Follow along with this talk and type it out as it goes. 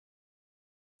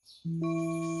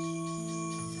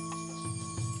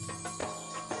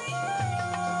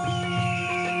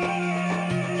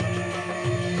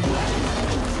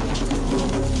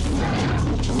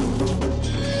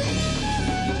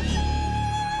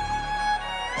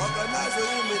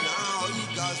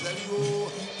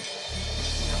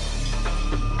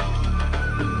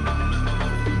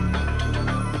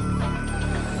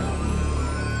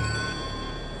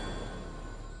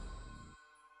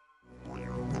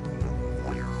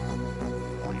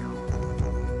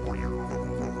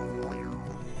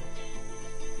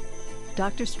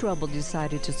Dr. Strobel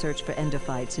decided to search for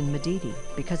endophytes in Madidi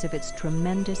because of its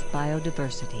tremendous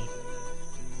biodiversity.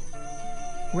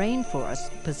 Rainforests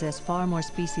possess far more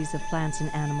species of plants and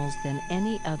animals than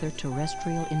any other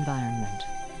terrestrial environment.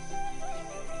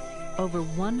 Over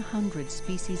 100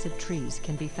 species of trees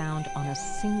can be found on a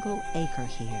single acre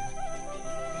here.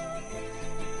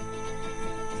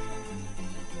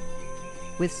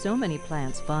 With so many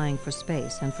plants vying for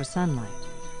space and for sunlight,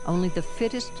 only the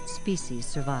fittest species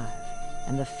survive.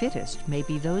 And the fittest may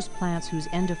be those plants whose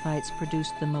endophytes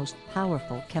produce the most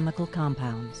powerful chemical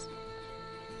compounds.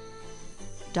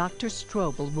 Dr.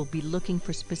 Strobel will be looking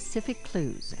for specific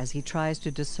clues as he tries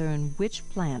to discern which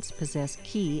plants possess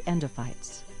key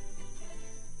endophytes.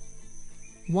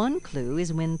 One clue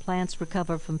is when plants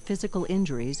recover from physical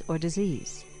injuries or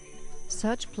disease.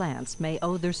 Such plants may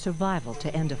owe their survival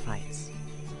to endophytes.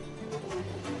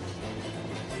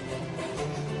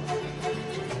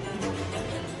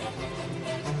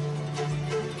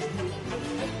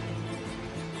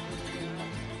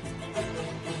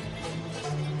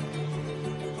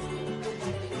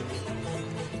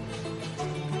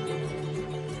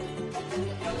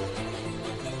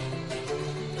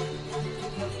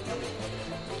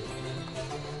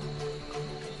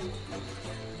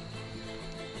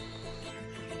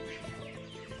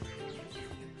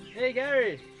 Hey,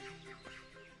 Gary.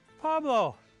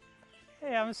 Pablo. Hey,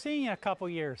 I haven't seen you in a couple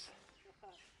years.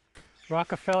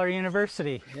 Rockefeller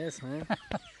University. Yes, man.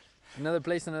 Another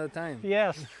place, another time.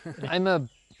 Yes. I'm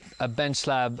a bench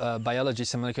lab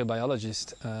biologist, a molecular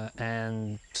biologist,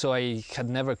 and so I had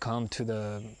never come to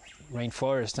the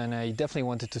rainforest, and I definitely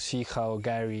wanted to see how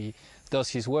Gary does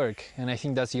his work, and I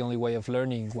think that's the only way of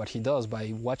learning what he does,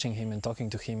 by watching him and talking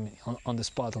to him on the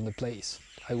spot, on the place.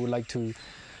 I would like to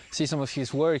see some of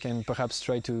his work and perhaps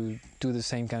try to do the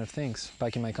same kind of things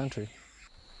back in my country.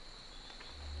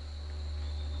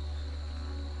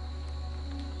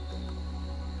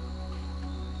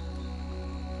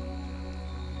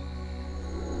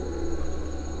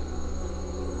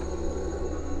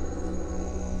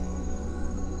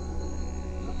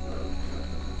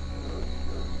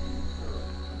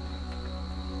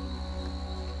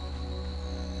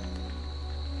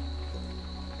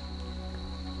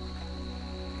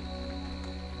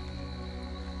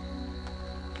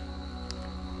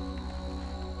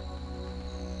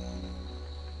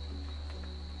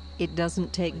 It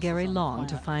doesn't take Gary long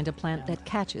to find a plant that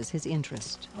catches his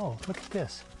interest. Oh, look at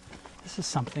this. This is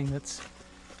something that's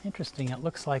interesting. It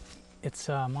looks like it's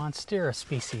a Monstera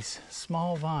species,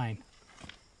 small vine.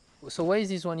 So why is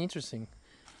this one interesting?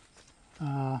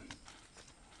 You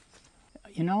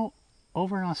know,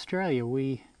 over in Australia,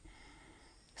 we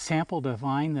sampled a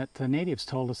vine that the natives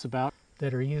told us about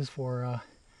that are used for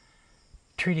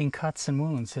treating cuts and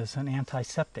wounds as an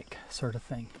antiseptic sort of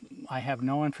thing. I have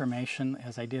no information,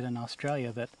 as I did in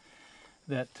Australia, that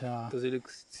Does it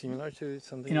look similar to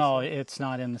something? you know, it's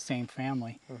not in the same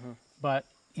family. But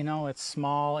you know, it's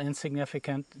small,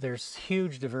 insignificant. There's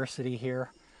huge diversity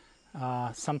here.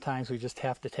 Sometimes we just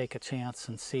have to take a chance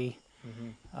and see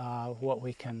what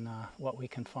we can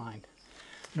find.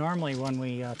 Normally, when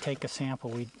we take a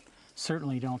sample, we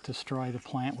certainly don't destroy the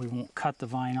plant. We won't cut the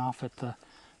vine off at the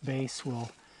base.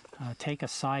 We'll take a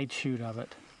side shoot of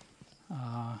it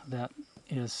that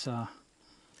is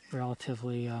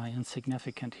relatively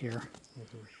insignificant here,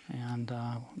 and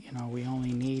you know, we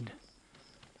only need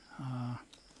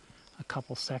a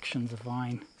couple sections of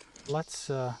vine. Let's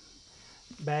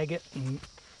bag it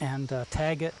and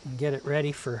tag it and get it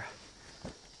ready for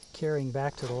carrying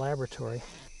back to the laboratory.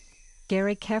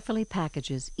 Gary carefully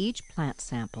packages each plant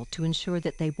sample to ensure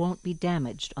that they won't be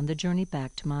damaged on the journey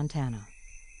back to Montana.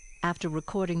 After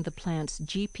recording the plant's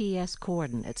GPS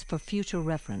coordinates for future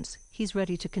reference, he's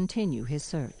ready to continue his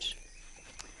search.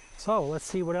 So let's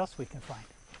see what else we can find.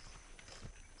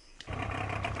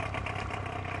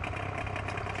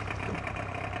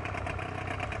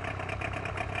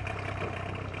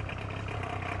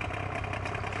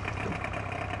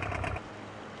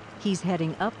 He's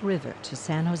heading upriver to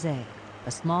San Jose,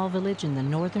 a small village in the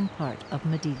northern part of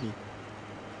Madidi.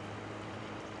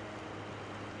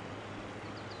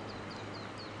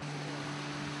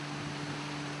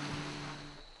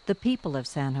 The people of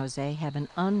San Jose have an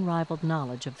unrivaled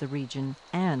knowledge of the region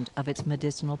and of its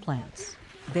medicinal plants.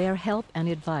 Their help and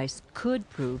advice could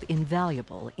prove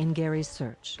invaluable in Gary's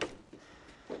search.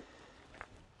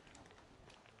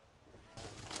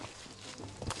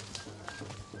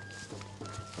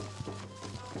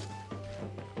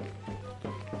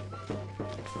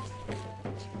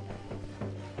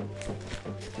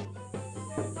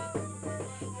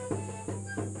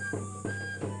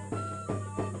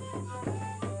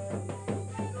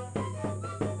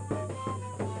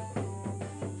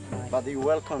 Buddy,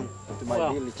 welcome to my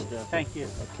village there. Thank you.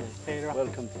 Okay. Pedro.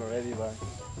 Welcome for everybody.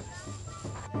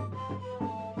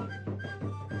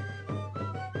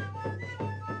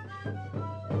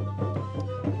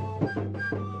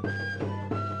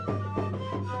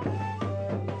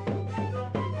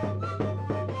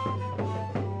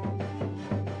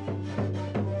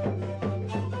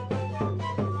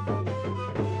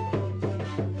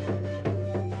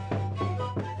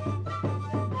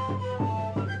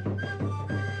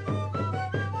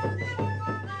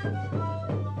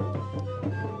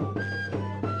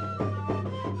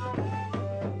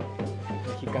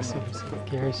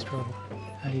 Gary Strobel.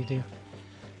 How do you do?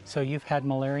 So you've had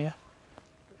malaria?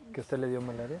 ¿Que usted le dio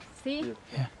malaria? Sí,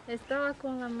 Yeah. estaba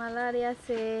con la malaria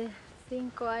hace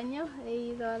 5 años.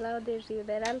 He ido al lado de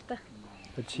Ribera Alta.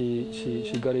 But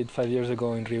she got it 5 years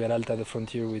ago in Riberalta, the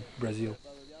frontier with Brazil.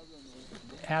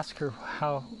 Ask her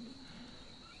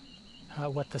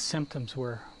what the symptoms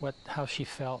were, how she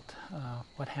felt,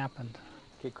 what happened.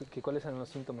 ¿Cuáles eran los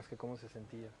síntomas? ¿Cómo se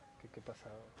sentía? ¿Qué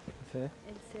pasaba? ¿Sí?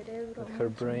 El cerebro Her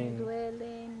mucho brain- me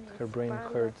duele, mi her brain espalda,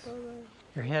 hurts. todo.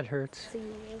 Your head hurts. Sí,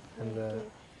 eso And es the, que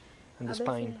and a the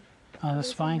spine. Oh, a that's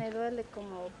veces fine. me duele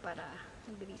como para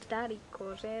gritar y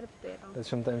correr, pero But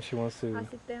sometimes she wants to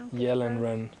así tengo que yell and estar.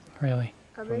 run. Really?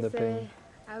 A from the veces pain.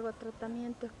 hago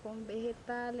tratamientos con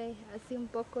vegetales, así un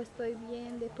poco estoy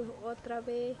bien, después otra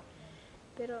vez,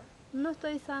 pero no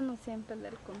estoy sano siempre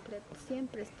del completo,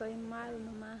 siempre estoy mal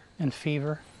nomás. And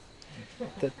fever?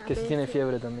 Que si tiene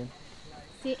fiebre también.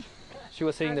 Sí, She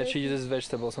was saying A that she veces. uses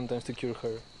vegetables sometimes to cure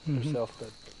herself.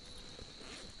 But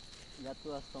Ya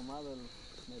tú has tomado el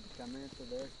medicamento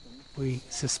de esto, ¿no? We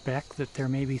suspect that there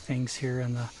may be things here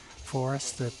in the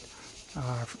forest that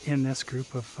are in this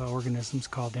group of organisms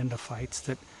called endophytes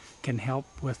that can help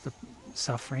with the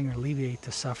suffering or alleviate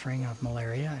the suffering of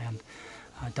malaria and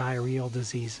diarrheal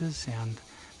diseases and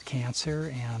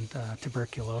cancer and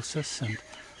tuberculosis and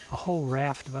a whole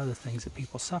raft of other things that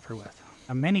people suffer with.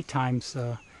 Many times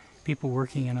people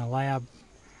working in a lab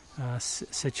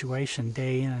situation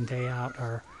day in and day out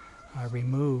are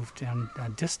removed and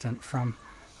distant from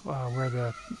where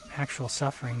the actual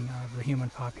suffering of the human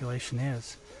population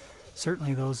is.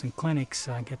 Certainly those in clinics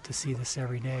get to see this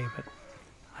every day, but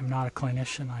I'm not a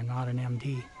clinician, I'm not an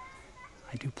MD.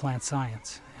 I do plant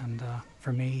science, and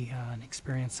for me, an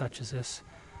experience such as this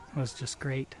was just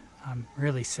great. I'm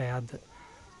really sad that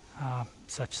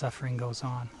such suffering goes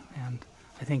on, and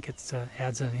I think it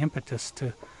adds an impetus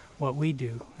to what we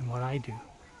do and what I do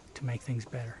to make things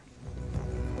better.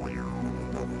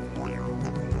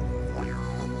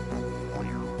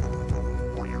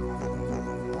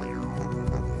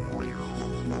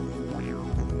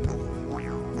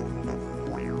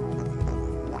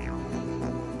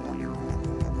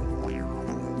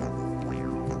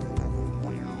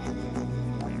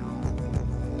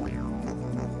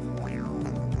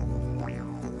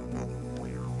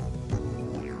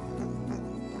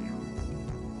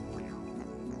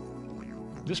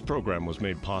 This program was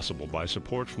made possible by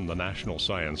support from the National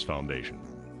Science Foundation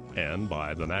and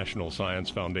by the National Science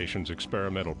Foundation's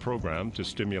experimental program to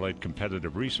stimulate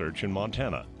competitive research in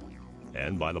Montana,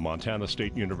 and by the Montana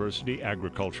State University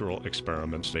Agricultural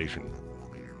Experiment Station.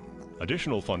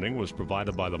 Additional funding was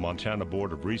provided by the Montana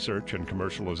Board of Research and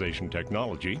Commercialization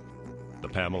Technology, the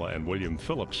Pamela and William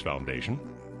Phillips Foundation,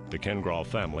 the Ken Graw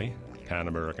family, Pan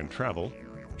American Travel,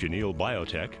 Janelle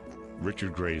Biotech,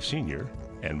 Richard Gray Sr.,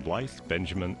 and Blythe,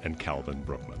 Benjamin, and Calvin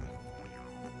Brookman.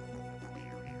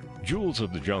 Jewels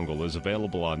of the Jungle is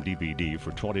available on DVD for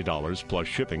 $20 plus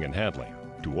shipping and handling.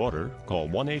 To order, call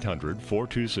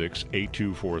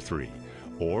 1-800-426-8243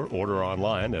 or order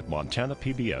online at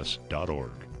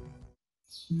montanapbs.org.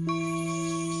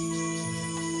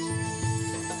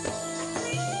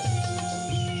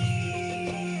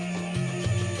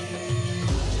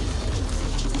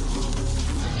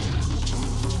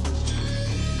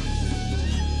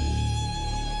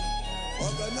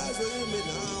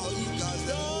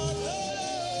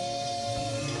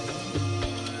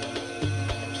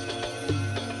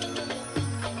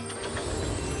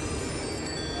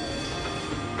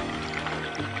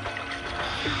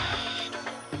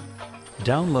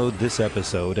 Download this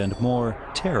episode and more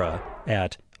Terra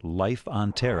at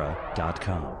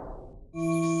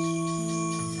lifeonterra.com.